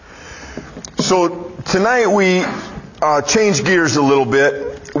So tonight we change gears a little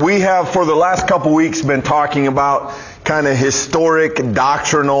bit. We have for the last couple weeks been talking about kind of historic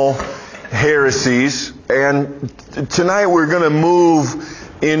doctrinal heresies, and tonight we're going to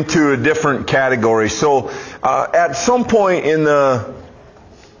move into a different category. So at some point in the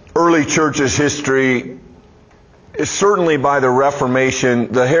early church's history, certainly by the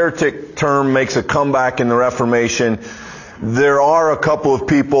Reformation, the heretic term makes a comeback in the Reformation. There are a couple of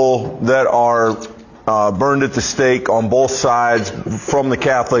people that are burned at the stake on both sides, from the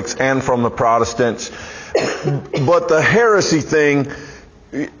Catholics and from the Protestants. But the heresy thing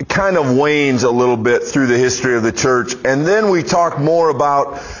kind of wanes a little bit through the history of the church. And then we talk more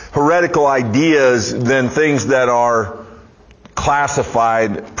about heretical ideas than things that are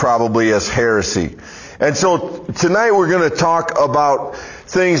classified probably as heresy. And so tonight we're going to talk about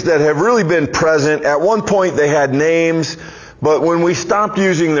things that have really been present. At one point they had names, but when we stopped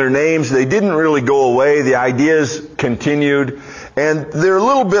using their names, they didn't really go away. The ideas continued, and they're a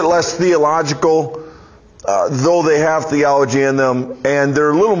little bit less theological, though they have theology in them, and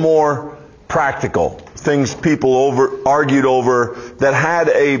they're a little more practical. Things people argued over that had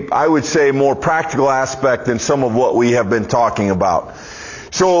I would say, more practical aspect than some of what we have been talking about.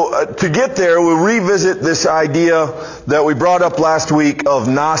 So to get there, we'll revisit this idea that we brought up last week of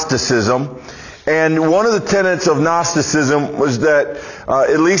Gnosticism. And one of the tenets of Gnosticism was that,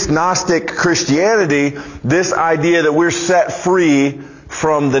 at least Gnostic Christianity, this idea that we're set free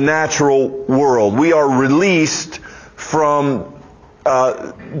from the natural world. We are released from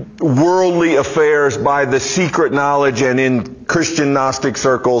worldly affairs by the secret knowledge, and in Christian Gnostic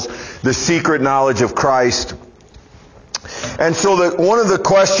circles, the secret knowledge of Christ. And so one of the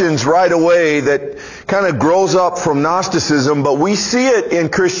questions right away that kind of grows up from Gnosticism, but we see it in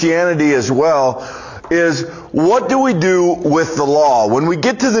Christianity as well, is what do we do with the law? When we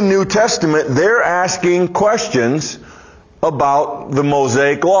get to the New Testament, they're asking questions about the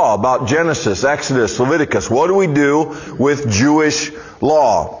Mosaic law, about Genesis, Exodus, Leviticus. What do we do with Jewish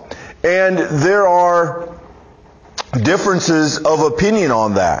law? And there are differences of opinion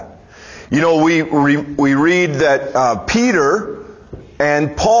on that. You know, we read that Peter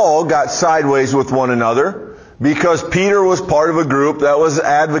and Paul got sideways with one another because Peter was part of a group that was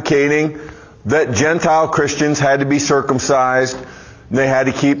advocating that Gentile Christians had to be circumcised, they had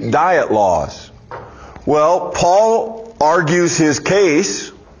to keep diet laws. Well, Paul argues his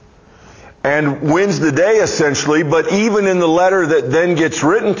case and wins the day essentially, but even in the letter that then gets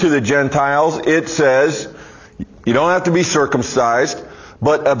written to the Gentiles, it says, you don't have to be circumcised,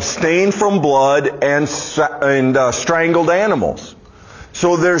 but abstain from blood and strangled animals.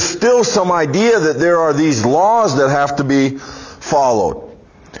 So there's still some idea that there are these laws that have to be followed.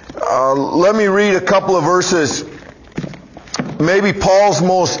 Let me read a couple of verses. Maybe Paul's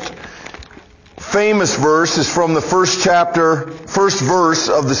most famous verse is from the first verse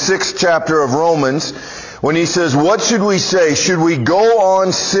of the 6th chapter of Romans, when he says, "What should we say? Should we go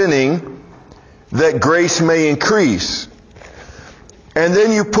on sinning that grace may increase?" And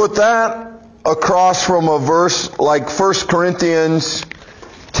then you put that across from a verse like 1 Corinthians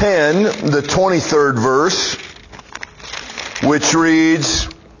 10, the 23rd verse, which reads,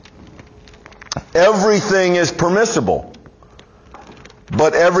 "Everything is permissible,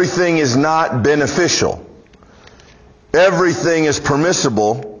 but everything is not beneficial. Everything is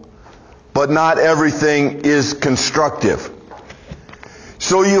permissible, but not everything is constructive."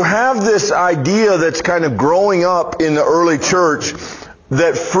 So you have this idea that's kind of growing up in the early church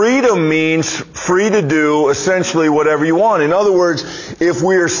that freedom means free to do essentially whatever you want. In other words, if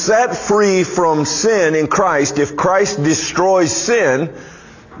we are set free from sin in Christ, if Christ destroys sin,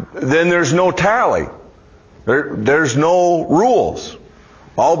 then there's no tally. There's no rules.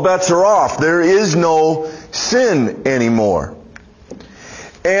 All bets are off. There is no sin anymore.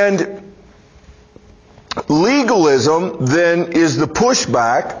 And legalism then is the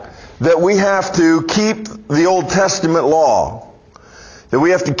pushback that we have to keep the Old Testament law, that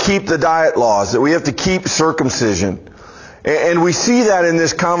we have to keep the diet laws, that we have to keep circumcision. And we see that in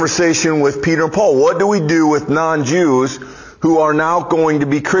this conversation with Peter and Paul. What do we do with non-Jews who are now going to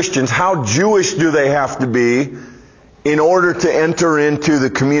be Christians? How Jewish do they have to be in order to enter into the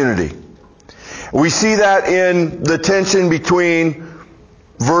community? We see that in the tension between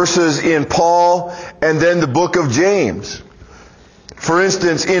verses in Paul and then the book of James. For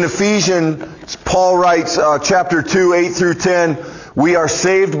instance, in Ephesians, Paul writes, chapter 2, 8 through 10, "We are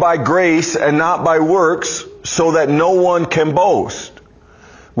saved by grace and not by works, so that no one can boast.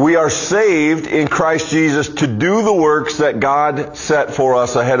 We are saved in Christ Jesus to do the works that God set for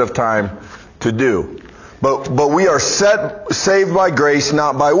us ahead of time to do." But we are saved by grace,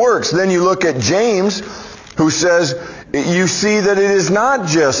 not by works. Then you look at James, who says, you see that it is not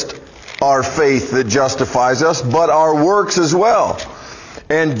just our faith that justifies us, but our works as well.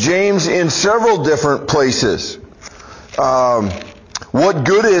 And James, in several different places, what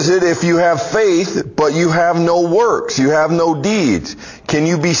good is it if you have faith, but you have no works, you have no deeds? Can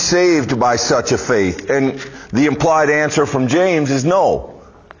you be saved by such a faith? And the implied answer from James is no,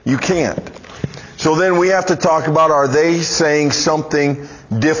 you can't. So then we have to talk about, are they saying something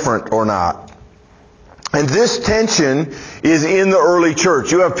different or not? And this tension is in the early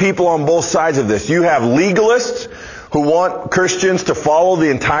church. You have people on both sides of this. You have legalists who want Christians to follow the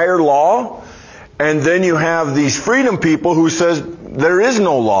entire law. And then you have these freedom people who says there is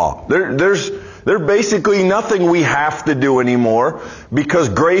no law. There's basically nothing we have to do anymore because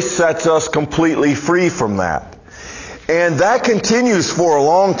grace sets us completely free from that. And that continues for a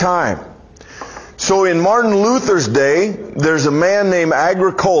long time. So in Martin Luther's day, there's a man named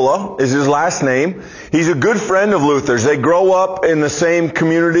Agricola, is his last name. He's a good friend of Luther's. They grow up in the same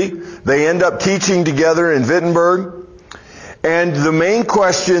community. They end up teaching together in Wittenberg. And the main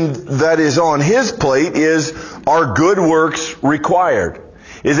question that is on his plate is, are good works required?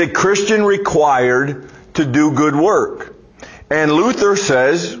 Is a Christian required to do good work? And Luther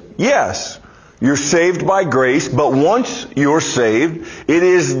says, yes, you're saved by grace, but once you're saved, it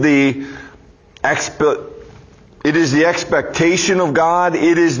is the expectation of God,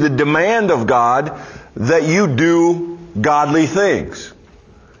 it is the demand of God that you do godly things.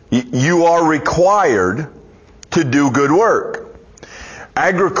 You are required to do good work.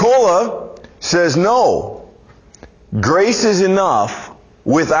 Agricola says no. Grace is enough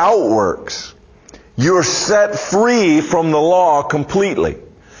without works. You're set free from the law completely.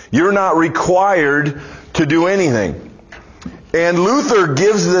 You're not required to do anything. And Luther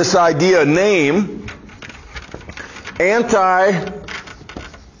gives this idea a name,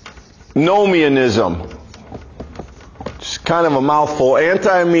 Antinomianism. It's kind of a mouthful.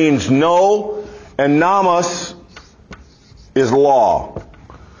 Anti means no, and nomos is law.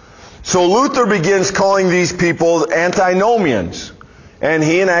 So Luther begins calling these people antinomians. And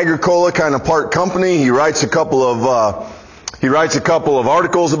he and Agricola kind of part company. He writes a couple of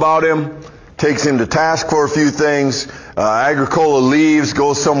articles about him, takes him to task for a few things. Agricola leaves,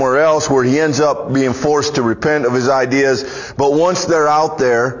 goes somewhere else where he ends up being forced to repent of his ideas. But once they're out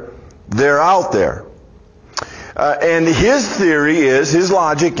there, they're out there. And his theory is, his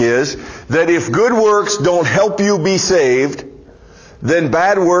logic is, that if good works don't help you be saved, then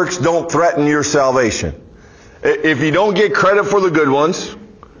bad works don't threaten your salvation. If you don't get credit for the good ones,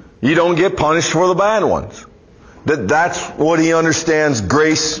 you don't get punished for the bad ones. That's what he understands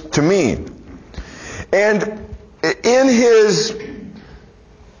grace to mean. And in his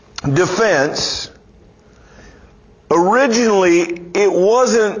defense, originally it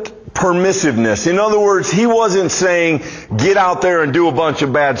wasn't permissiveness. In other words, he wasn't saying, get out there and do a bunch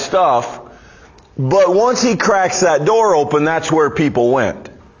of bad stuff. But once he cracks that door open, that's where people went.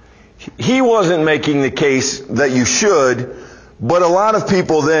 He wasn't making the case that you should, but a lot of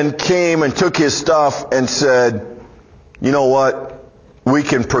people then came and took his stuff and said, you know what? We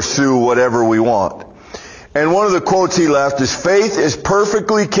can pursue whatever we want. And one of the quotes he left is, faith is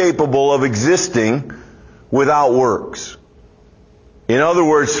perfectly capable of existing without works. In other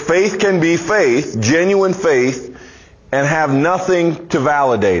words, faith can be faith, genuine faith, and have nothing to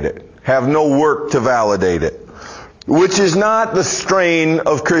validate it. Have no work to validate it. Which is not the strain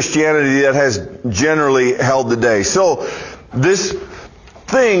of Christianity that has generally held today. So, this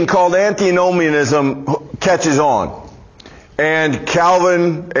thing called antinomianism catches on. And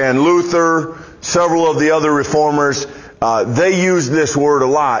Calvin and Luther, several of the other reformers, they use this word a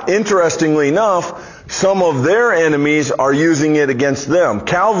lot. Interestingly enough, some of their enemies are using it against them.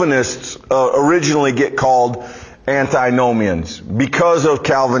 Calvinists originally get called antinomians because of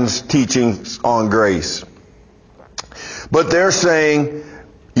Calvin's teachings on grace. But they're saying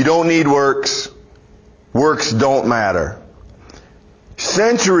you don't need works. Works don't matter.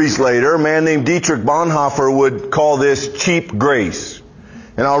 Centuries later, a man named Dietrich Bonhoeffer would call this cheap grace.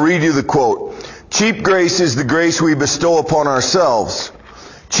 And I'll read you the quote. Cheap grace is the grace we bestow upon ourselves.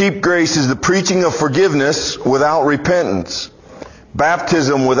 Cheap grace is the preaching of forgiveness without repentance.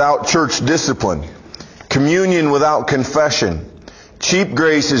 Baptism without church discipline. Communion without confession. Cheap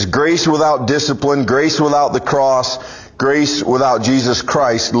grace is grace without discipline, grace without the cross, grace without Jesus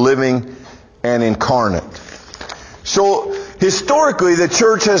Christ living and incarnate. So, historically, the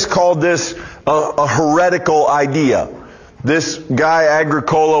church has called this a heretical idea. This guy,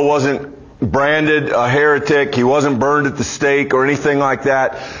 Agricola, wasn't branded a heretic. He wasn't burned at the stake or anything like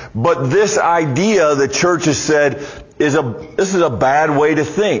that. But this idea, the church has said, this is a bad way to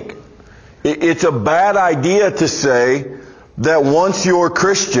think. It's a bad idea to say that once you're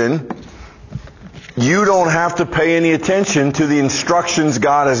Christian, you don't have to pay any attention to the instructions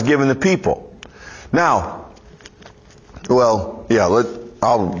God has given the people. Now, well, yeah,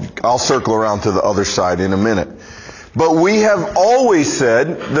 I'll circle around to the other side in a minute. But we have always said,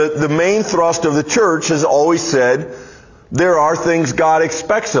 the main thrust of the church has always said, there are things God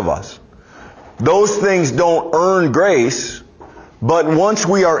expects of us. Those things don't earn grace, but once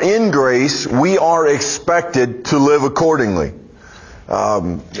we are in grace, we are expected to live accordingly.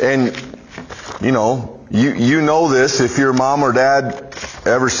 And, you know this, if your mom or dad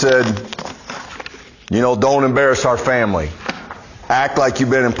ever said, don't embarrass our family. Act like you've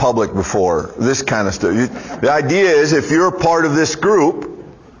been in public before. This kind of stuff. The idea is, if you're a part of this group,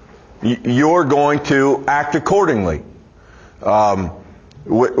 you're going to act accordingly.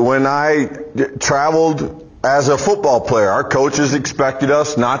 When I traveled as a football player, our coaches expected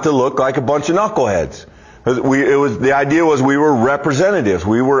us not to look like a bunch of knuckleheads. The idea was we were representatives.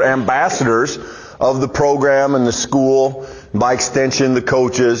 We were ambassadors of the program and the school, by extension the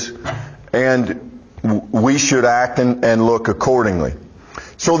coaches, and we should act and look accordingly.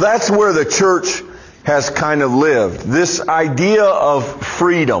 So that's where the church has kind of lived. This idea of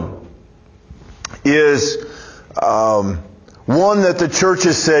freedom is one that the church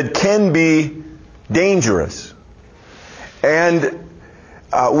has said can be dangerous. And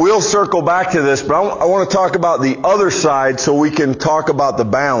we'll circle back to this, but I want to talk about the other side so we can talk about the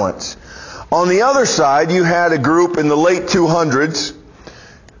balance. On the other side, you had a group in the late 200s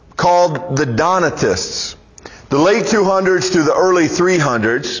called the Donatists. The late 200s to the early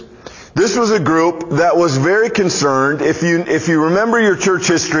 300s. This was a group that was very concerned. If you remember your church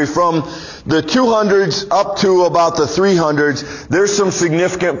history from the 200s up to about the 300s, there's some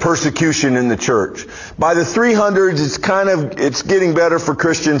significant persecution in the church. By the 300s, it's getting better for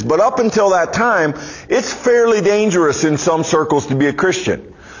Christians, but up until that time, it's fairly dangerous in some circles to be a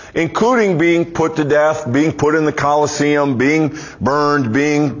Christian, including being put to death, being put in the Colosseum, being burned,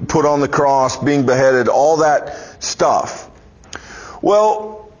 being put on the cross, being beheaded, all that stuff.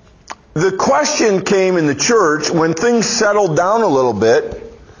 Well, the question came in the church when things settled down a little bit.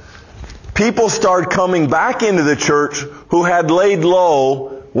 People started coming back into the church who had laid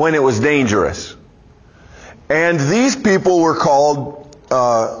low when it was dangerous. And these people were called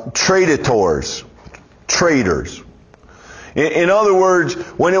traditors, traitors. In other words,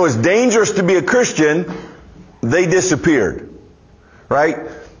 when it was dangerous to be a Christian, they disappeared. Right?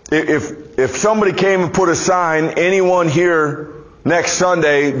 If somebody came and put a sign, anyone here next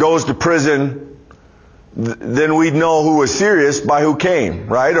Sunday goes to prison, then we'd know who was serious by who came,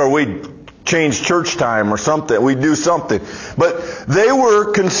 right? Or we'd change church time or something. We'd do something. But they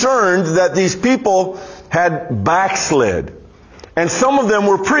were concerned that these people had backslid. And some of them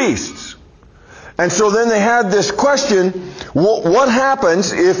were priests. And so then they had this question, what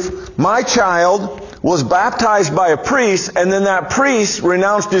happens if my child was baptized by a priest and then that priest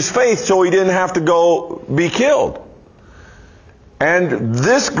renounced his faith so he didn't have to go be killed? And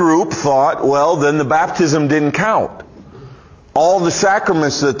this group thought, well, then the baptism didn't count. All the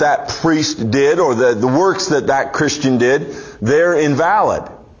sacraments that priest did, or the works that Christian did, they're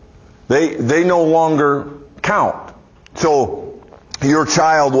invalid. They no longer count. So your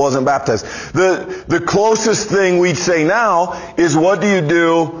child wasn't baptized. The closest thing we'd say now is, what do you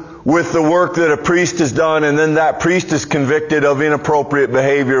do with the work that a priest has done and then that priest is convicted of inappropriate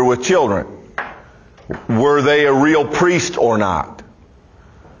behavior with children? Were they a real priest or not?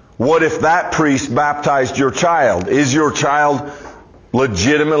 What if that priest baptized your child? Is your child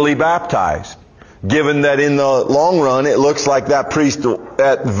legitimately baptized? Given that in the long run, it looks like that priest,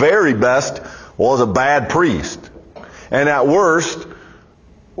 at very best, was a bad priest. And at worst,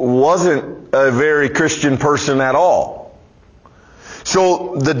 wasn't a very Christian person at all.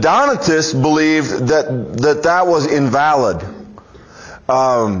 So the Donatists believed that was invalid.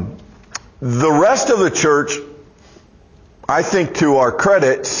 The rest of the church, I think to our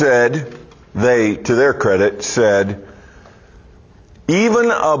credit, to their credit, said, even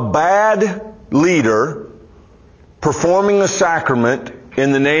a bad leader performing a sacrament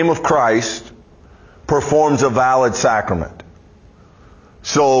in the name of Christ performs a valid sacrament.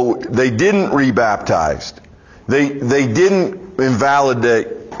 So they didn't rebaptize. They didn't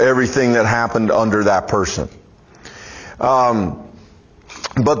invalidate everything that happened under that person.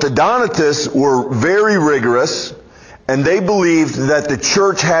 But the Donatists were very rigorous, and they believed that the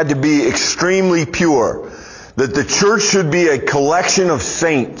church had to be extremely pure. that the church should be a collection of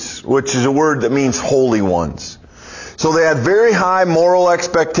saints, which is a word that means holy ones. So they had very high moral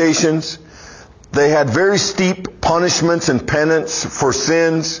expectations. They had very steep punishments and penance for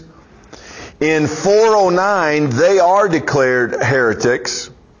sins. In 409, they are declared heretics.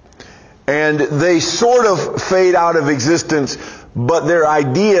 And they sort of fade out of existence, but their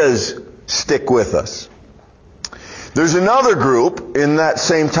ideas stick with us. There's another group in that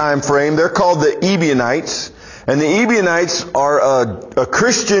same time frame. They're called the Ebionites. And the Ebionites are a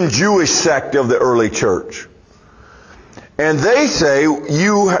Christian Jewish sect of the early church. And they say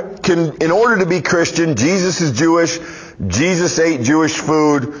you can, in order to be Christian, Jesus is Jewish, Jesus ate Jewish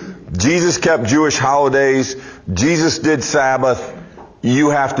food, Jesus kept Jewish holidays, Jesus did Sabbath, you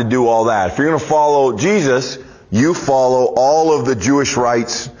have to do all that. If you're going to follow Jesus, you follow all of the Jewish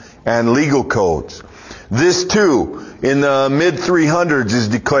rites and legal codes. This too, in the mid-300s, is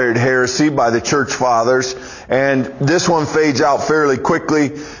declared heresy by the church fathers. And this one fades out fairly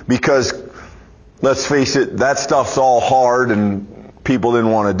quickly because, let's face it, that stuff's all hard and people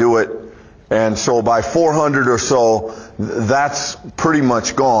didn't want to do it. And so by 400 or so, that's pretty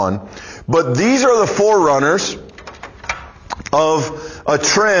much gone. But these are the forerunners of a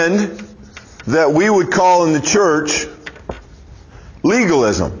trend that we would call in the church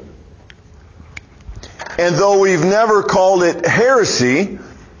legalism. And though we've never called it heresy,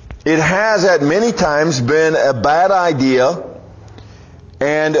 it has at many times been a bad idea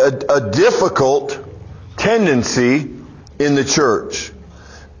and a difficult tendency in the church.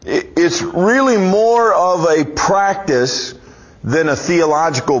 It's really more of a practice than a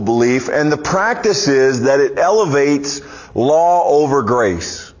theological belief, and the practice is that it elevates law over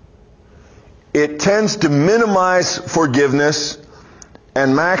grace. It tends to minimize forgiveness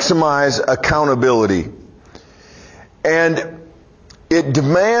and maximize accountability. And it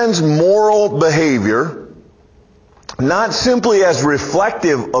demands moral behavior, not simply as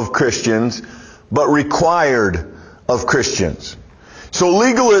reflective of Christians, but required of Christians. So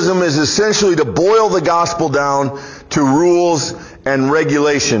legalism is essentially to boil the gospel down to rules and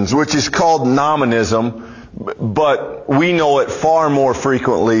regulations, which is called nominalism, but we know it far more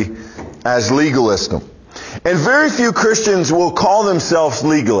frequently as legalism. And very few Christians will call themselves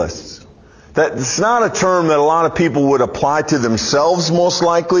legalists. That's not a term that a lot of people would apply to themselves, most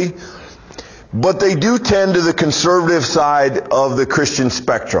likely, but they do tend to the conservative side of the Christian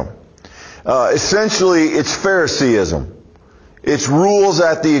spectrum. Essentially, it's Phariseeism. It's rules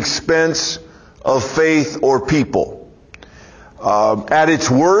at the expense of faith or people. At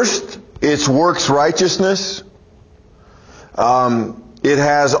its worst, it's works righteousness. It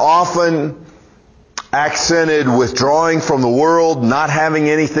has often accented withdrawing from the world, not having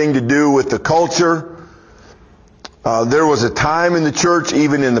anything to do with the culture. There was a time in the church,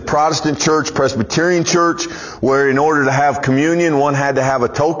 even in the Protestant church, Presbyterian church, where in order to have communion, one had to have a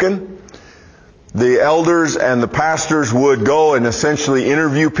token. The elders and the pastors would go and essentially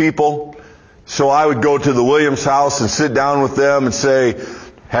interview people. So I would go to the Williams house and sit down with them and say,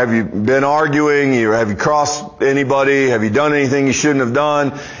 have you been arguing? Have you crossed anybody? Have you done anything you shouldn't have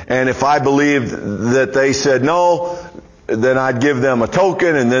done? And if I believed that they said no, then I'd give them a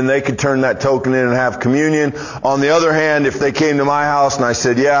token, and then they could turn that token in and have communion. On the other hand, if they came to my house and I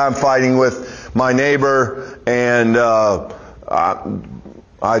said, yeah, I'm fighting with my neighbor, and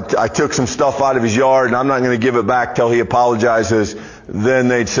I took some stuff out of his yard and I'm not going to give it back till he apologizes, then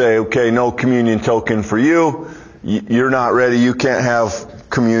they'd say, okay, no communion token for you. You're not ready. You can't have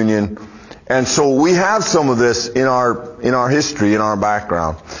communion. And so we have some of this in our history, in our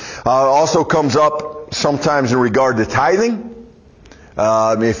background. It also comes up sometimes in regard to tithing.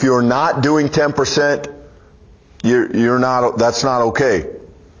 If you're not doing 10%, that's not okay.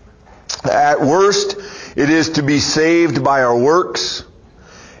 At worst, it is to be saved by our works.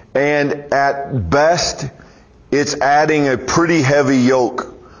 And at best, it's adding a pretty heavy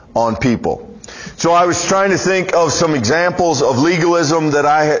yoke on people. So I was trying to think of some examples of legalism that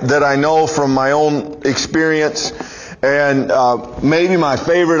I know from my own experience. And maybe my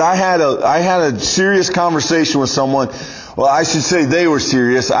favorite, I had a serious conversation with someone. Well, I should say they were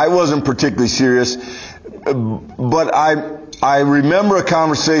serious. I wasn't particularly serious. But I remember a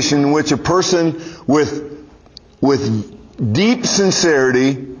conversation in which a person with deep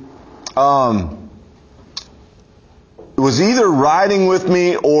sincerity was either riding with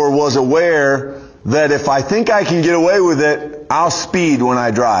me or was aware that if I think I can get away with it, I'll speed when I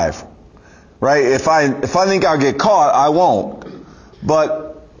drive. Right? If I think I'll get caught, I won't.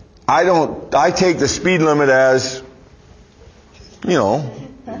 But I take the speed limit as, if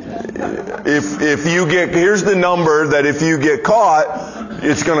you get, here's the number that if you get caught,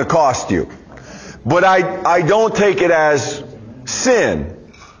 it's going to cost you. But I don't take it as sin.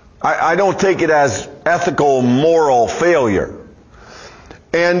 I don't take it as ethical, moral failure.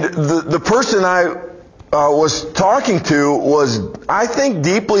 And the person I was talking to was, I think,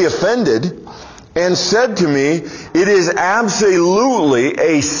 deeply offended and said to me, it is absolutely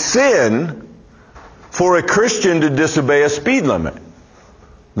a sin for a Christian to disobey a speed limit.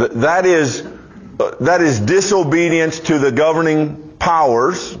 That is disobedience to the governing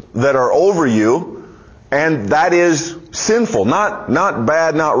powers that are over you, and that is sinful. Not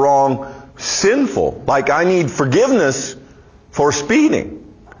bad, not wrong, sinful. Like, I need forgiveness for speeding.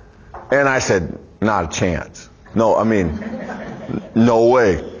 And I said, not a chance. No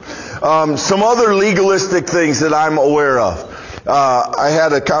way. Some other legalistic things that I'm aware of. I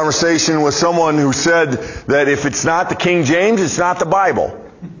had a conversation with someone who said that if it's not the King James, it's not the Bible.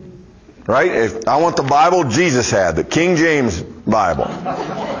 Right? If I want the Bible Jesus had, the King James Bible.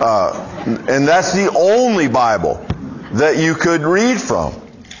 And that's the only Bible that you could read from.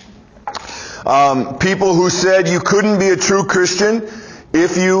 People who said you couldn't be a true Christian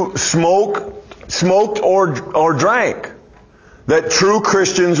if you smoked or drank. That true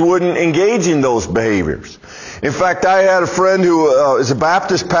Christians wouldn't engage in those behaviors. In fact, I had a friend who is a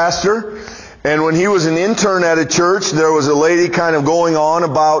Baptist pastor, and when he was an intern at a church, there was a lady kind of going on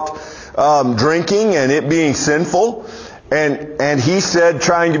about drinking and it being sinful. And he said,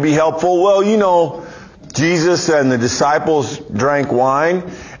 trying to be helpful, well, you know, Jesus and the disciples drank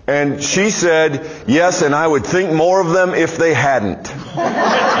wine. And she said, yes, and I would think more of them if they hadn't.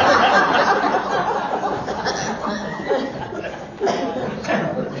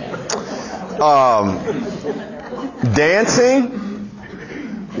 Dancing,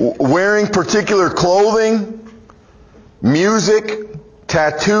 wearing particular clothing, music,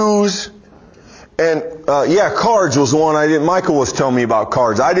 tattoos, and cards was one Michael was telling me about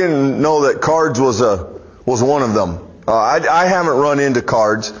cards. I didn't know that cards was one of them. I haven't run into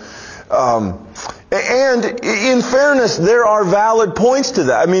cards. And in fairness, there are valid points to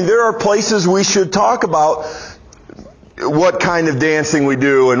that. I mean, there are places we should talk about what kind of dancing we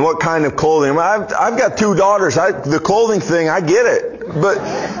do and what kind of clothing. I've got two daughters. The clothing thing, I get it.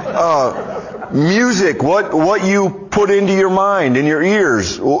 But music, what you put into your mind, in your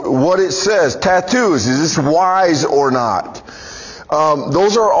ears, what it says, tattoos, is this wise or not?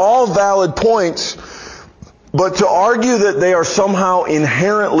 Those are all valid points. But to argue that they are somehow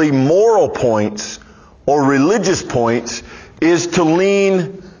inherently moral points or religious points is to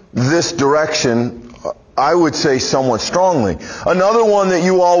lean this direction, I would say, somewhat strongly. Another one that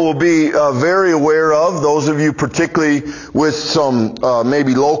you all will be very aware of, those of you particularly with some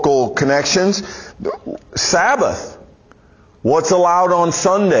maybe local connections, Sabbath. What's allowed on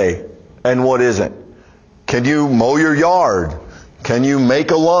Sunday and what isn't? Can you mow your yard? Can you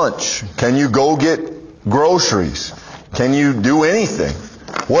make a lunch? Can you go get groceries? Can you do anything?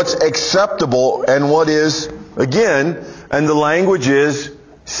 What's acceptable and what is, again, and the language is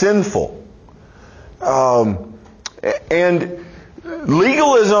sinful. And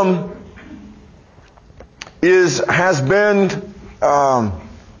legalism has been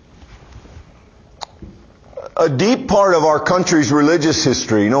a deep part of our country's religious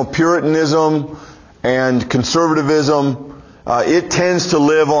history. You know, Puritanism and conservatism, it tends to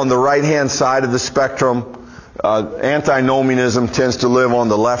live on the right-hand side of the spectrum. Antinomianism tends to live on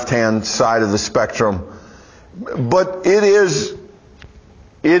the left-hand side of the spectrum. But it is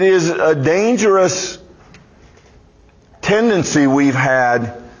a dangerous tendency we've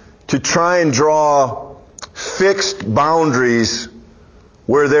had to try and draw fixed boundaries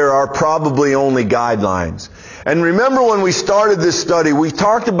where there are probably only guidelines. And remember, when we started this study, we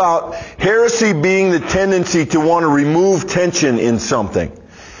talked about heresy being the tendency to want to remove tension in something.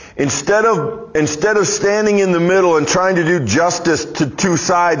 Instead of standing in the middle and trying to do justice to two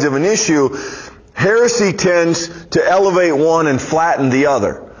sides of an issue, heresy tends to elevate one and flatten the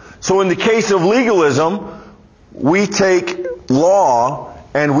other. So in the case of legalism, we take law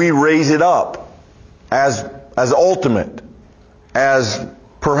and we raise it up as ultimate, as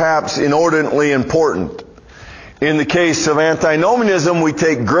perhaps inordinately important. In the case of antinomianism, we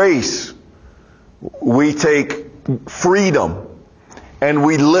take grace, we take freedom, and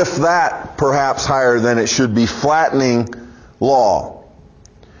we lift that perhaps higher than it should be, flattening law.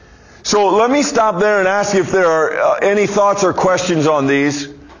 So let me stop there and ask if there are any thoughts or questions on these.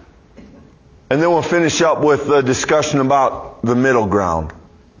 And then we'll finish up with a discussion about the middle ground.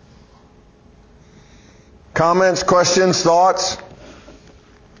 Comments, questions, thoughts?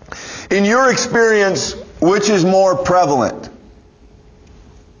 In your experience, which is more prevalent?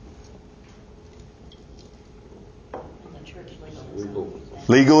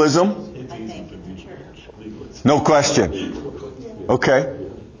 Legalism? No question. Okay.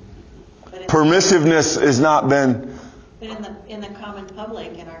 Permissiveness has not been... But in the common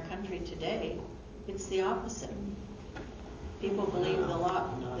public in our country today, it's the opposite. People believe the law.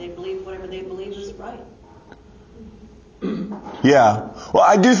 They believe whatever they believe is right. Yeah. Well,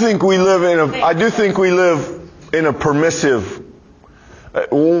 I do think we live in a permissive...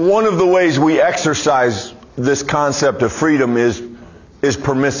 One of the ways we exercise this concept of freedom is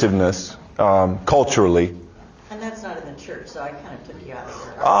permissiveness, culturally. And that's not in the church, so I kind of took you out of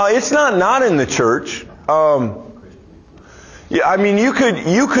there. It's not in the church. Yeah, I mean, you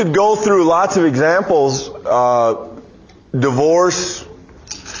could go through lots of examples. Divorce.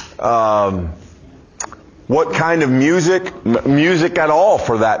 What kind of music? Music at all,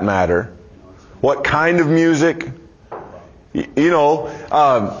 for that matter. What kind of music?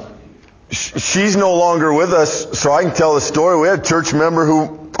 She's no longer with us, so I can tell the story. We had a church member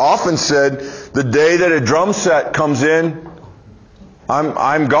who often said, the day that a drum set comes in,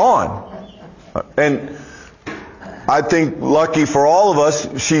 I'm gone. And I think, lucky for all of us,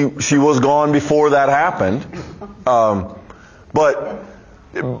 she was gone before that happened. But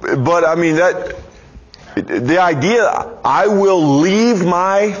I mean, the idea, I will leave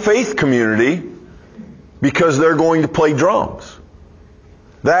my faith community because they're going to play drums.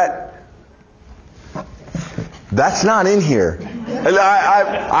 That's not in here.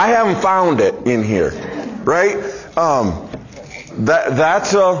 I haven't found it in here, right?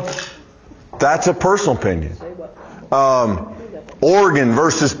 That's a personal opinion. Organ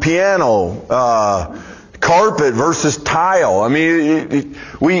versus piano, carpet versus tile. I mean,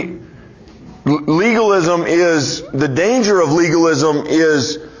 legalism is, the danger of legalism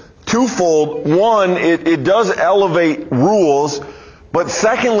is twofold. One, it does elevate rules, but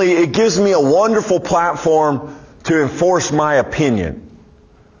secondly, it gives me a wonderful platform to enforce my opinion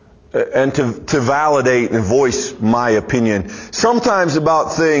and to validate and voice my opinion. Sometimes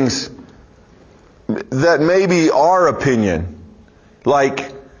about things that maybe our opinion,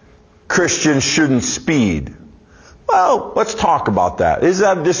 like Christians shouldn't speed. Well, let's talk about that. Is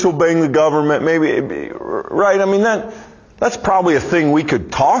that disobeying the government? Maybe, right? I mean, that's probably a thing we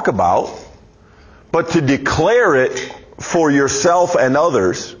could talk about. But to declare it for yourself and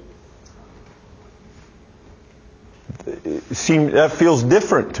others, that feels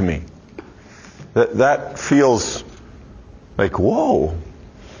different to me. That feels like, whoa,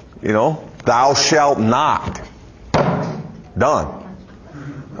 thou shalt not. Done.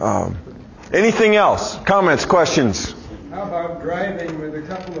 Anything else? Comments, questions? How about driving with a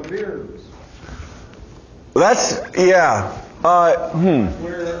couple of beers? Yeah.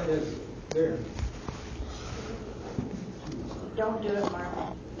 Where is there? Don't do it, Mark.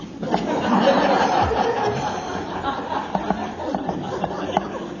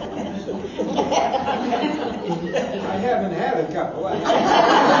 I haven't had a couple.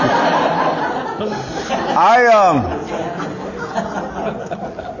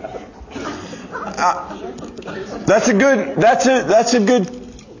 That's a good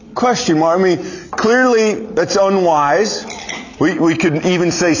question, Mark. I mean, clearly that's unwise. We could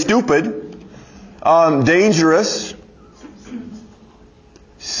even say stupid, dangerous,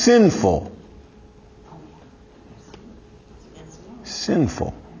 sinful.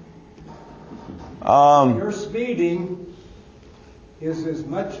 Your speeding is as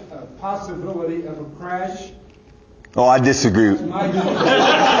much a possibility of a crash. Oh, I disagree.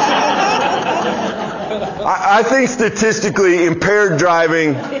 I think statistically, impaired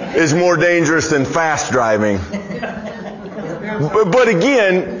driving is more dangerous than fast driving. But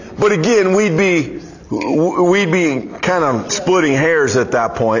again, we'd be kind of splitting hairs at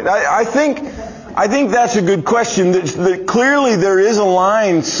that point. I think that's a good question. That clearly there is a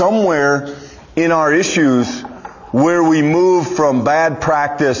line somewhere in our issues where we move from bad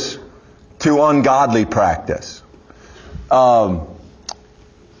practice to ungodly practice.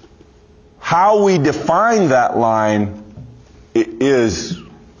 How we define that line is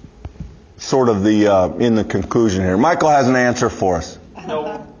sort of in the conclusion here. Michael has an answer for us.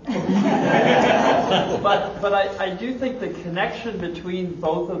 No. But I do think the connection between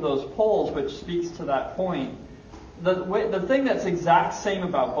both of those poles, which speaks to that point, the thing that's exact same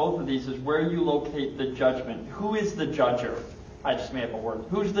about both of these is where you locate the judgment. Who is the judger? I just made up a word.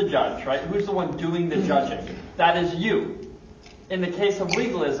 Who's the judge, right? Who's the one doing the judging? That is you. In the case of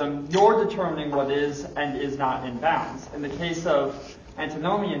legalism, you're determining what is and is not in bounds. In the case of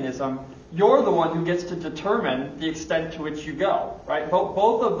antinomianism, you're the one who gets to determine the extent to which you go, right?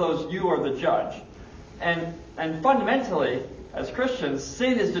 Both of those, you are the judge. And fundamentally, as Christians,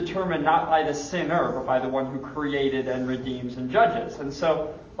 sin is determined not by the sinner, but by the one who created and redeems and judges. And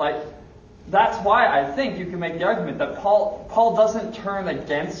so, that's why I think you can make the argument that Paul doesn't turn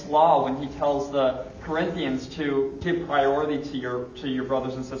against law when he tells the Corinthians to give priority to your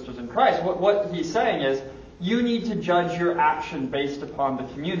brothers and sisters in Christ. What he's saying is, you need to judge your action based upon the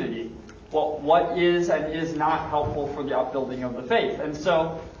community. What is and is not helpful for the upbuilding of the faith. And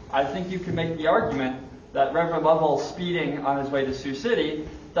so I think you can make the argument that Reverend Lovell speeding on his way to Sioux City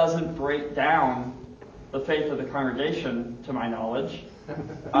doesn't break down the faith of the congregation, to my knowledge.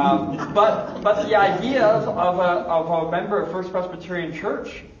 But the idea of a member of First Presbyterian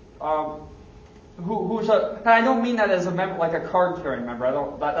Church who's and I don't mean that as a member, like a card-carrying member.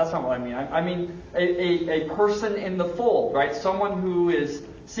 That's not what I mean. I mean a person in the fold, right? Someone who is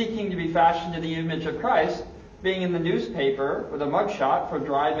seeking to be fashioned in the image of Christ, being in the newspaper with a mugshot for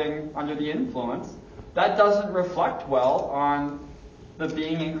driving under the influence. That doesn't reflect well on the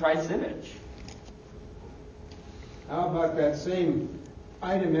being in Christ's image. How about that same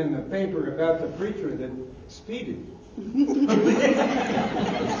item in the paper about the preacher that speeded?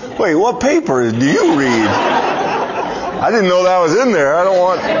 Wait, what paper do you read? I didn't know that was in there. I don't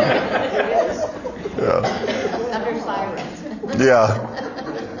want... Yeah. Under sirens. Yeah.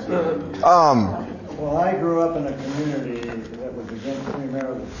 Well, I grew up in a community that was against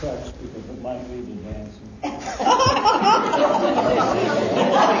premarital sex because it might lead to dancing.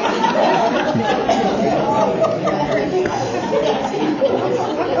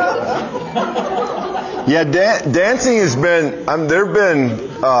 Yeah, dancing has been, there have been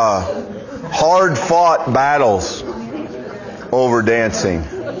hard-fought battles over dancing.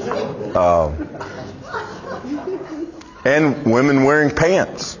 And women wearing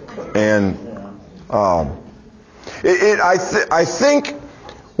pants. And I think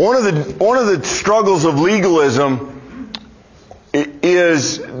one of the struggles of legalism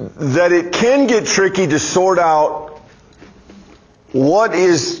is that it can get tricky to sort out what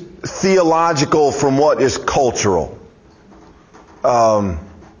is theological from what is cultural. Does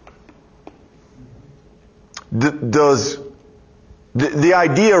the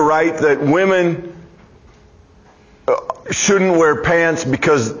idea, right, that women shouldn't wear pants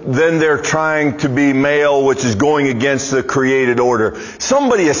because then they're trying to be male, which is going against the created order.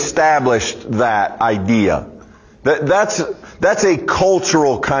 Somebody established that idea. That's a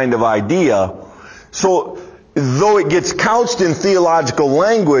cultural kind of idea. So, though it gets couched in theological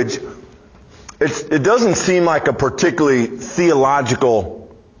language, it doesn't seem like a particularly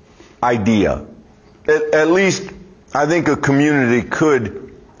theological idea. At least, I think a community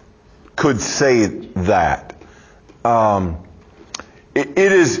could say that. It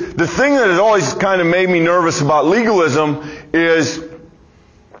is the thing that has always kind of made me nervous about legalism is,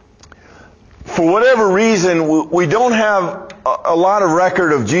 for whatever reason, we don't have a lot of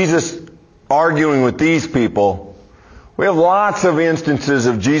record of Jesus arguing with these people. We have lots of instances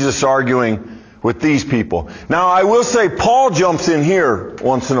of Jesus arguing with these people. Now, I will say Paul jumps in here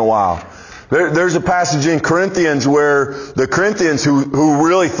once in a while. There's a passage in Corinthians where the Corinthians who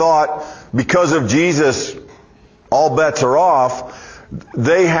really thought because of Jesus all bets are off,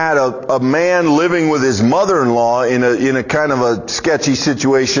 they had a man living with his mother-in-law in a kind of a sketchy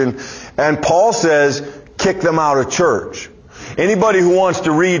situation, and Paul says, kick them out of church. Anybody who wants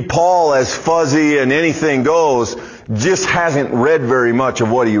to read Paul as fuzzy and anything goes just hasn't read very much of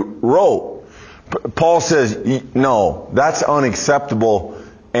what he wrote. Paul says, no, that's unacceptable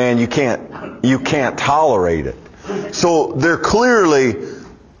and you can't tolerate it. So there clearly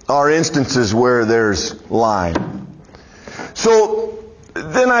are instances where there's line. So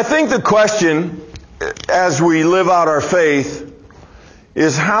then I think the question, as we live out our faith,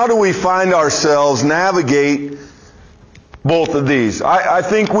 is how do we find ourselves navigate both of these? I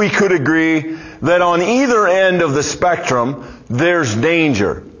think we could agree that on either end of the spectrum, there's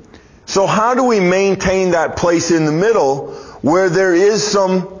danger. So how do we maintain that place in the middle where there is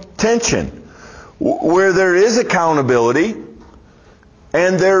some tension, where there is accountability,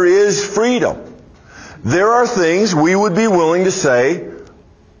 and there is freedom? There are things we would be willing to say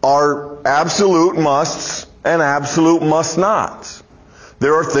are absolute musts and absolute must-nots.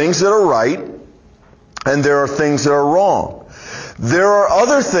 There are things that are right, and there are things that are wrong. There are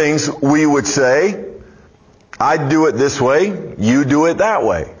other things we would say, I do it this way, you do it that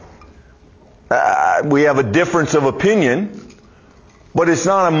way. We have a difference of opinion, but it's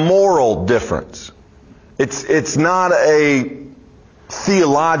not a moral difference. It's not a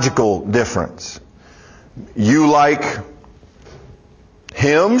theological difference. You like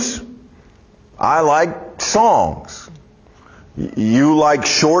hymns, I like songs. You like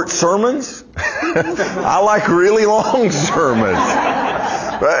short sermons, I like really long sermons.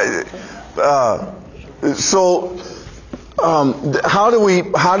 So how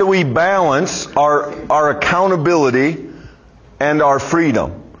do we balance our accountability and our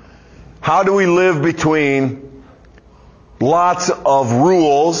freedom? How do we live between lots of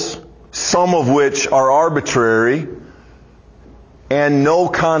rules, some of which are arbitrary, and no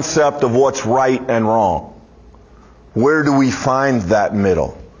concept of what's right and wrong? Where do we find that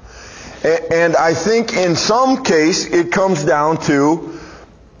middle? And I think in some case it comes down to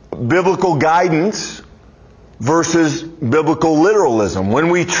biblical guidance versus biblical literalism. When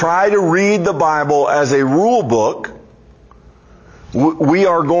we try to read the Bible as a rule book, we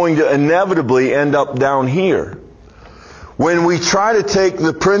are going to inevitably end up down here. When we try to take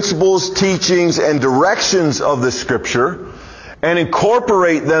the principles, teachings, and directions of the Scripture and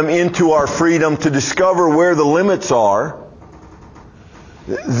incorporate them into our freedom to discover where the limits are,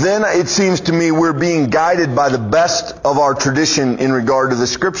 then it seems to me we're being guided by the best of our tradition in regard to the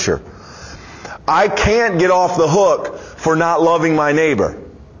Scripture. I can't get off the hook for not loving my neighbor.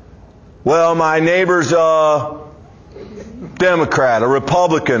 Well, my neighbor's a Democrat, a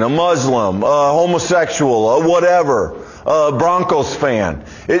Republican, a Muslim, a homosexual, a whatever, a Broncos fan.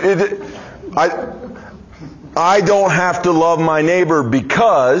 I don't have to love my neighbor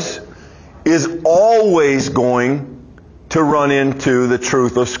because is always going to run into the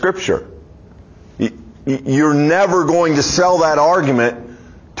truth of Scripture. You're never going to sell that argument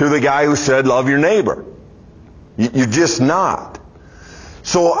to the guy who said love your neighbor. You're just not.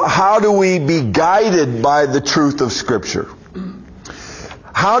 So how do we be guided by the truth of Scripture?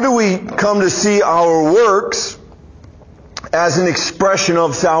 How do we come to see our works as an expression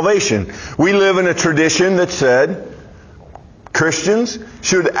of salvation? We live in a tradition that said Christians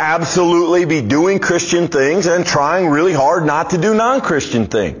should absolutely be doing Christian things and trying really hard not to do non-Christian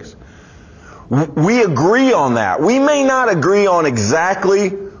things. We agree on that. We may not agree on exactly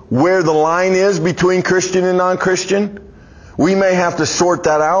where the line is between Christian and non-Christian. We may have to sort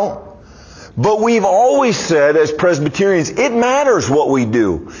that out. But we've always said as Presbyterians, it matters what we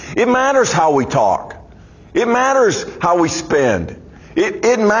do. It matters how we talk. It matters how we spend.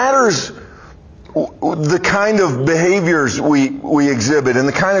 It matters the kind of behaviors we exhibit and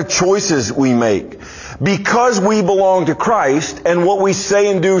the kind of choices we make. Because we belong to Christ, and what we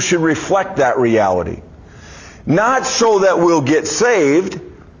say and do should reflect that reality. Not so that we'll get saved,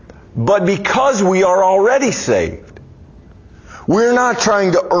 but because we are already saved. We're not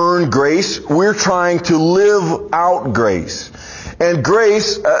trying to earn grace. We're trying to live out grace. And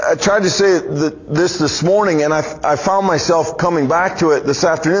grace, I tried to say this morning, and I found myself coming back to it this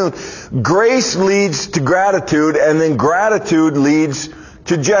afternoon. Grace leads to gratitude, and then gratitude leads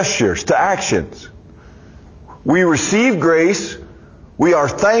to gestures, to actions. We receive grace, we are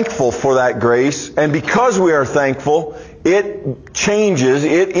thankful for that grace, and because we are thankful, it changes,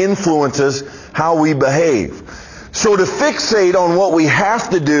 it influences how we behave. So to fixate on what we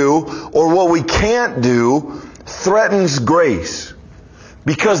have to do or what we can't do threatens grace.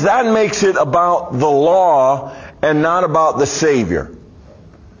 Because that makes it about the law and not about the Savior.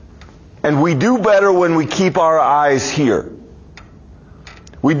 And we do better when we keep our eyes here.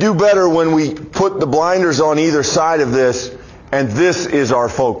 We do better when we put the blinders on either side of this, and this is our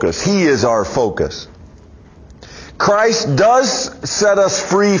focus. He is our focus. Christ does set us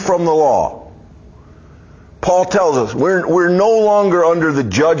free from the law. Paul tells us we're no longer under the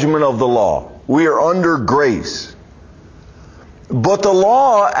judgment of the law. We are under grace. But the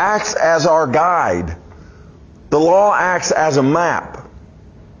law acts as our guide. The law acts as a map.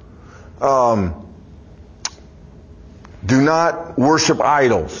 Do not worship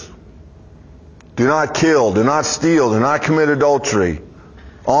idols. Do not kill. Do not steal. Do not commit adultery.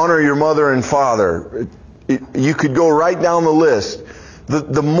 Honor your mother and father. You could go right down the list.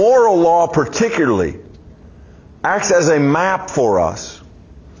 The moral law particularly acts as a map for us.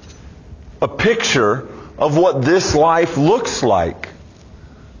 A picture of what this life looks like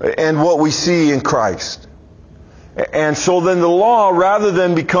and what we see in Christ. And so then the law, rather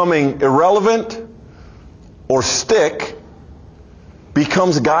than becoming irrelevant or stick,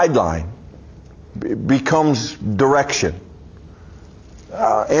 becomes a guideline, becomes direction.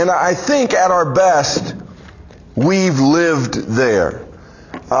 And I think at our best, we've lived there.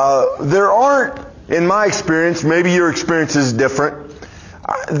 There aren't, in my experience, maybe your experience is different,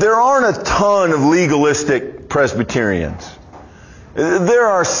 there aren't a ton of legalistic Presbyterians. There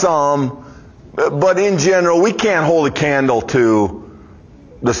are some, but in general, we can't hold a candle to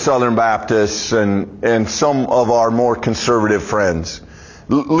the Southern Baptists and some of our more conservative friends.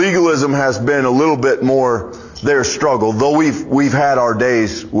 Legalism has been a little bit more their struggle, though we've had our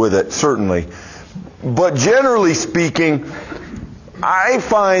days with it, certainly. But generally speaking, I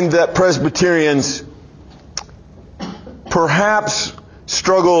find that Presbyterians perhaps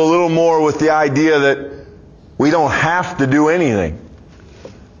struggle a little more with the idea that we don't have to do anything.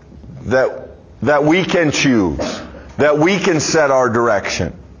 That we can choose. That we can set our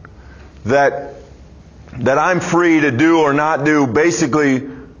direction. That I'm free to do or not do basically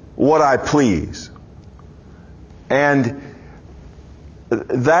what I please. And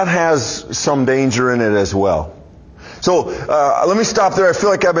that has some danger in it as well. So let me stop there. I feel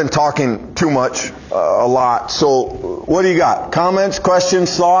like I've been talking too much, a lot. So what do you got? Comments,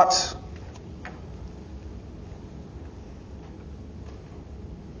 questions, thoughts?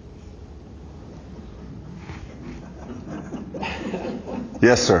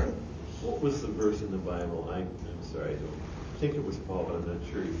 Yes, sir. What was the verse in the Bible? I'm sorry, I don't think it was Paul, but I'm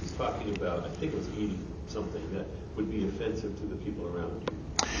not sure. He was talking about, I think it was eating something that would be offensive to the people around you.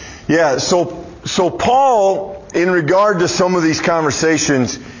 Yeah, so Paul, in regard to some of these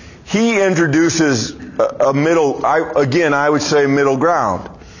conversations, he introduces a middle, I would say middle ground.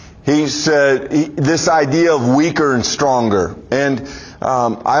 He said this idea of weaker and stronger. And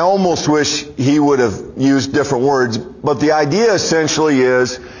I almost wish he would have used different words, but the idea essentially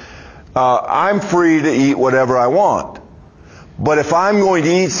is I'm free to eat whatever I want. But if I'm going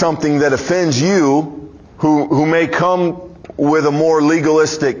to eat something that offends you, who may come with a more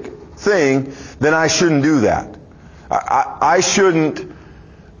legalistic thing, then I shouldn't do that. I shouldn't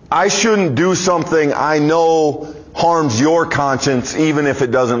do something I know harms your conscience, even if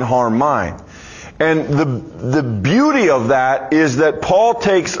it doesn't harm mine. And the beauty of that is that Paul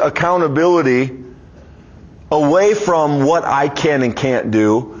takes accountability away from what I can and can't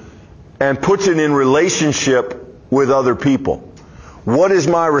do and puts it in relationship with other people. What is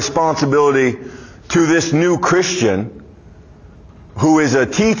my responsibility to this new Christian who is a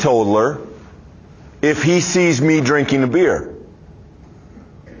teetotaler if he sees me drinking a beer?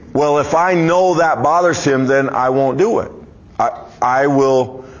 Well, if I know that bothers him, then I won't do it. I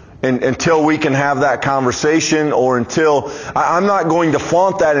will, until we can have that conversation, or until I'm not going to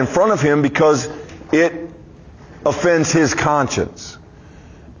flaunt that in front of him because it offends his conscience.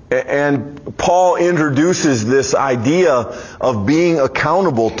 And Paul introduces this idea of being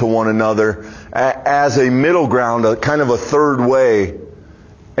accountable to one another as a middle ground, a kind of a third way,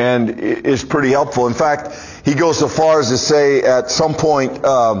 and is pretty helpful. In fact, he goes so far as to say at some point,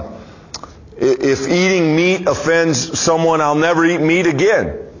 if eating meat offends someone, I'll never eat meat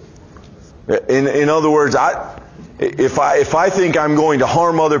again. In other words, if I think I'm going to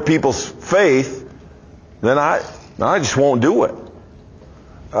harm other people's faith, then I just won't do it.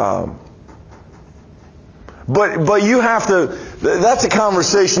 But you have to, that's a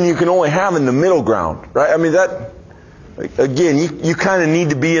conversation you can only have in the middle ground, right? I mean, that, again, you kind of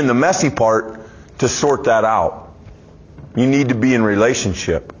need to be in the messy part to sort that out. You need to be in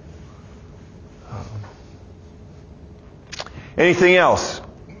relationship. Anything else?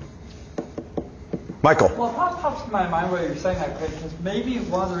 Michael. Well, it pops to my mind what you're saying that, Clint, because maybe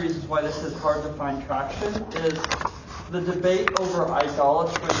one of the reasons why this is hard to find traction is the debate over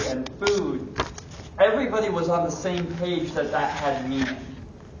idolatry and food. Everybody was on the same page that had meaning,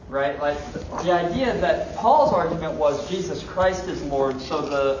 right? Like the idea that Paul's argument was Jesus Christ is Lord, so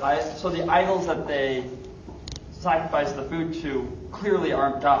the idols that they sacrifice the food to clearly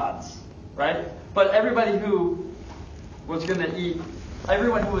aren't gods, right? But everybody who was going to eat,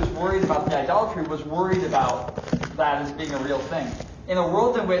 everyone who was worried about the idolatry was worried about that as being a real thing. In a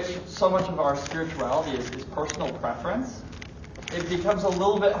world in which so much of our spirituality is personal preference, it becomes a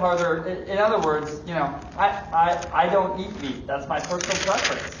little bit harder. In other words, I don't eat meat. That's my personal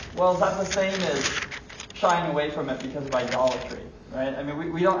preference. Well, is that the same as shying away from it because of idolatry, right? I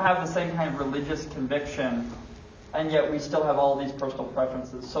mean, we don't have the same kind of religious conviction, and yet we still have all these personal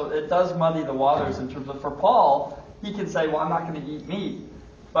preferences. So it does muddy the waters in terms of, for Paul, he can say, well, I'm not going to eat meat.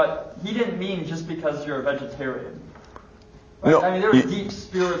 But he didn't mean just because you're a vegetarian. Right? No, I mean, there's deep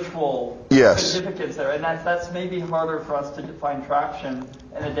spiritual significance there. And that's maybe harder for us to find traction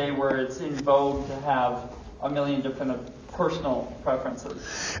in a day where it's in vogue to have a million different personal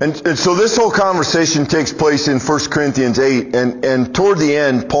preferences. And so this whole conversation takes place in 1 Corinthians 8. And toward the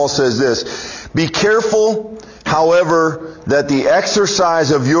end, Paul says this: be careful, however, that the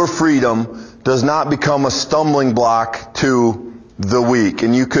exercise of your freedom does not become a stumbling block to the weak.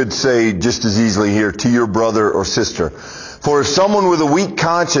 And you could say just as easily here, to your brother or sister. For if someone with a weak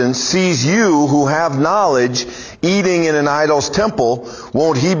conscience sees you who have knowledge eating in an idol's temple,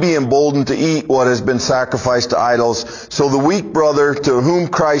 won't he be emboldened to eat what has been sacrificed to idols? So the weak brother for whom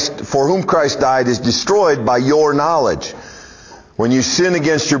Christ died is destroyed by your knowledge. When you sin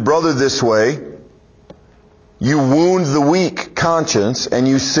against your brother this way, You wound the weak conscience, and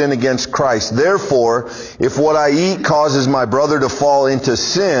you sin against Christ. Therefore, if what I eat causes my brother to fall into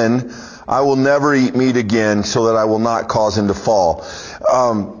sin, I will never eat meat again, so that I will not cause him to fall.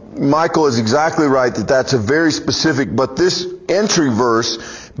 Michael is exactly right that that's a very specific, but this entry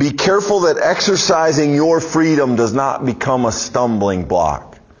verse, be careful that exercising your freedom does not become a stumbling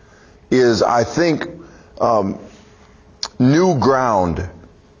block, is, I think, new ground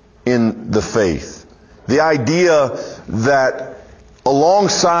in the faith. The idea that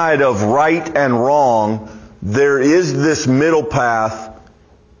alongside of right and wrong, there is this middle path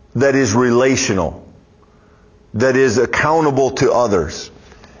that is relational, that is accountable to others.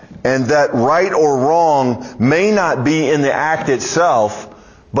 And that right or wrong may not be in the act itself,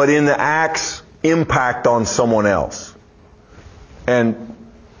 but in the act's impact on someone else. And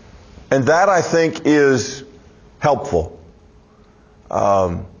that, I think, is helpful.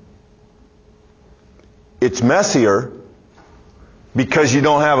 It's messier because you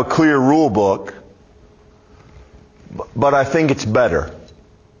don't have a clear rule book, but I think it's better.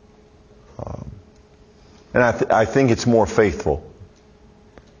 And I think it's more faithful,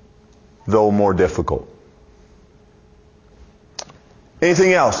 though more difficult.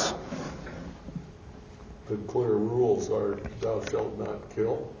 Anything else? The clear rules are, thou shalt not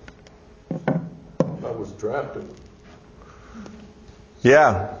kill. I was drafted.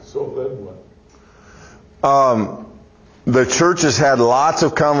 Yeah. So then what? The church has had lots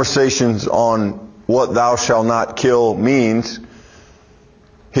of conversations on what thou shalt not kill means.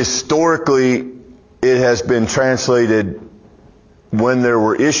 Historically, it has been translated, when there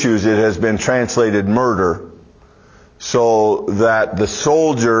were issues, it has been translated murder, so that the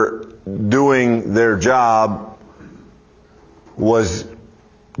soldier doing their job was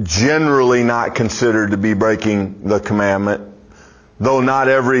generally not considered to be breaking the commandment, though not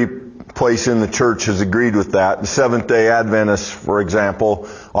every place in the church has agreed with that. The Seventh-day Adventists, for example,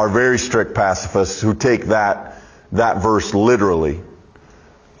 are very strict pacifists who take that verse literally.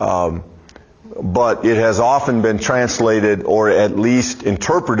 But it has often been translated, or at least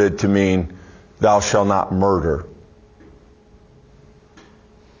interpreted, to mean, thou shalt not murder.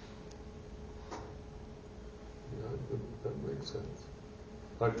 Yeah, that makes sense.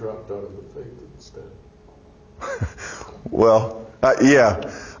 I dropped out of the faith instead. Well, yeah,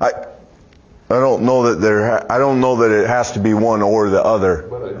 I don't know that I don't know that it has to be one or the other.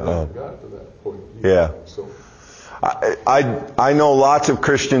 But I never got to that point either. Yeah. So I know lots of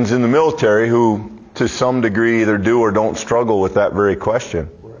Christians in the military who, to some degree, either do or don't struggle with that very question.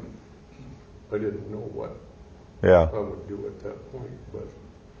 right. I didn't know what Yeah. I would do at that point, but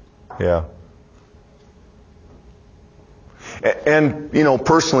Yeah. And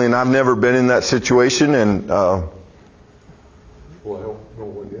personally, and I've never been in that situation, and well, I hope no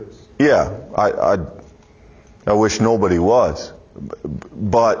one is. yeah, I wish nobody was,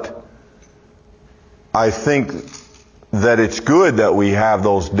 but I think that it's good that we have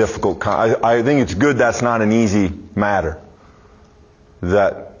those difficult. I think it's good that's not an easy matter.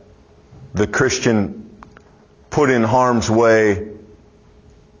 That the Christian put in harm's way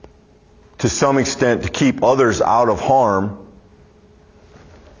to some extent to keep others out of harm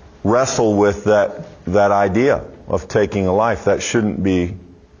wrestle with that idea of taking a life that shouldn't be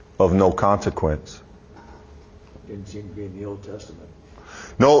of no consequence. Didn't seem to be in the Old Testament.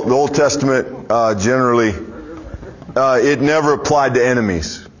 No, the Old Testament generally, it never applied to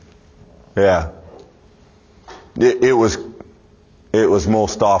enemies. Yeah. It was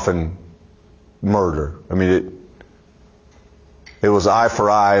most often murder. I mean, it was eye for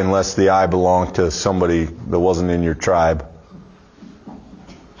eye unless the eye belonged to somebody that wasn't in your tribe.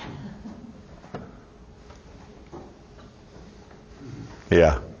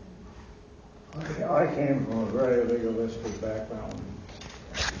 Yeah. I came from a very legalistic background,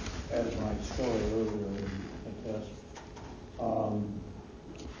 as my story earlier attests.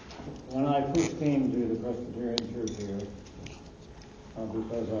 When I first came to the Presbyterian Church here,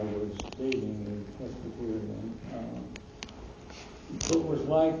 because I was dating a Presbyterian, it was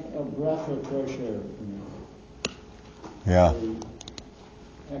like a breath of fresh air for me. Yeah.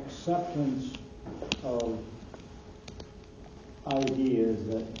 The acceptance of ideas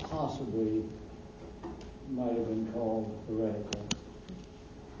that possibly might have been called heretical,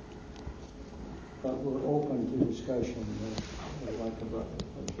 but were open to discussion was like a breath of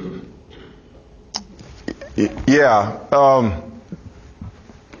fresh air. Yeah.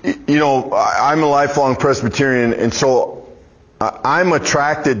 I'm a lifelong Presbyterian, and so I'm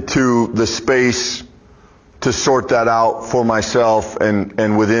attracted to the space to sort that out for myself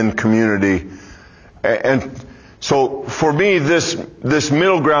and within community. And so for me, this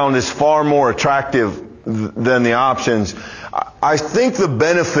middle ground is far more attractive than the options. I think the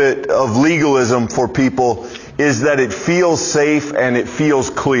benefit of legalism for people is that it feels safe and it feels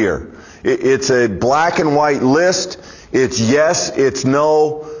clear. It's a black and white list. It's yes, it's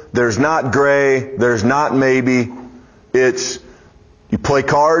no. There's not gray. There's not maybe. It's, you play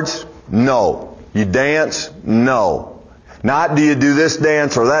cards? No. You dance? No. Not do you do this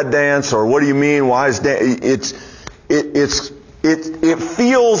dance or that dance, or what do you mean? Why is it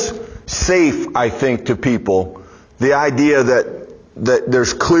feels safe, I think, to people. The idea that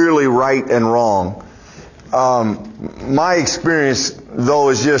there's clearly right and wrong. My experience, though,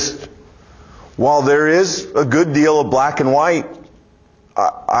 is just, while there is a good deal of black and white,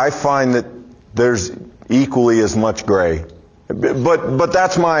 I find that there's equally as much gray. But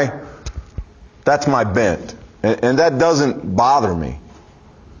that's my bent. And that doesn't bother me.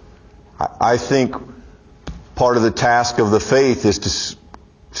 I think part of the task of the faith is to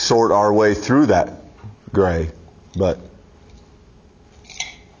sort our way through that gray. But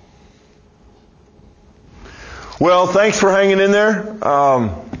well, thanks for hanging in there.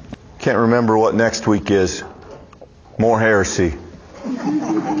 Can't remember what next week is. More heresy.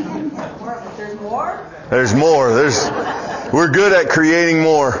 There's more? There's more. We're good at creating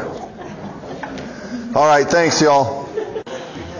more. All right, thanks y'all.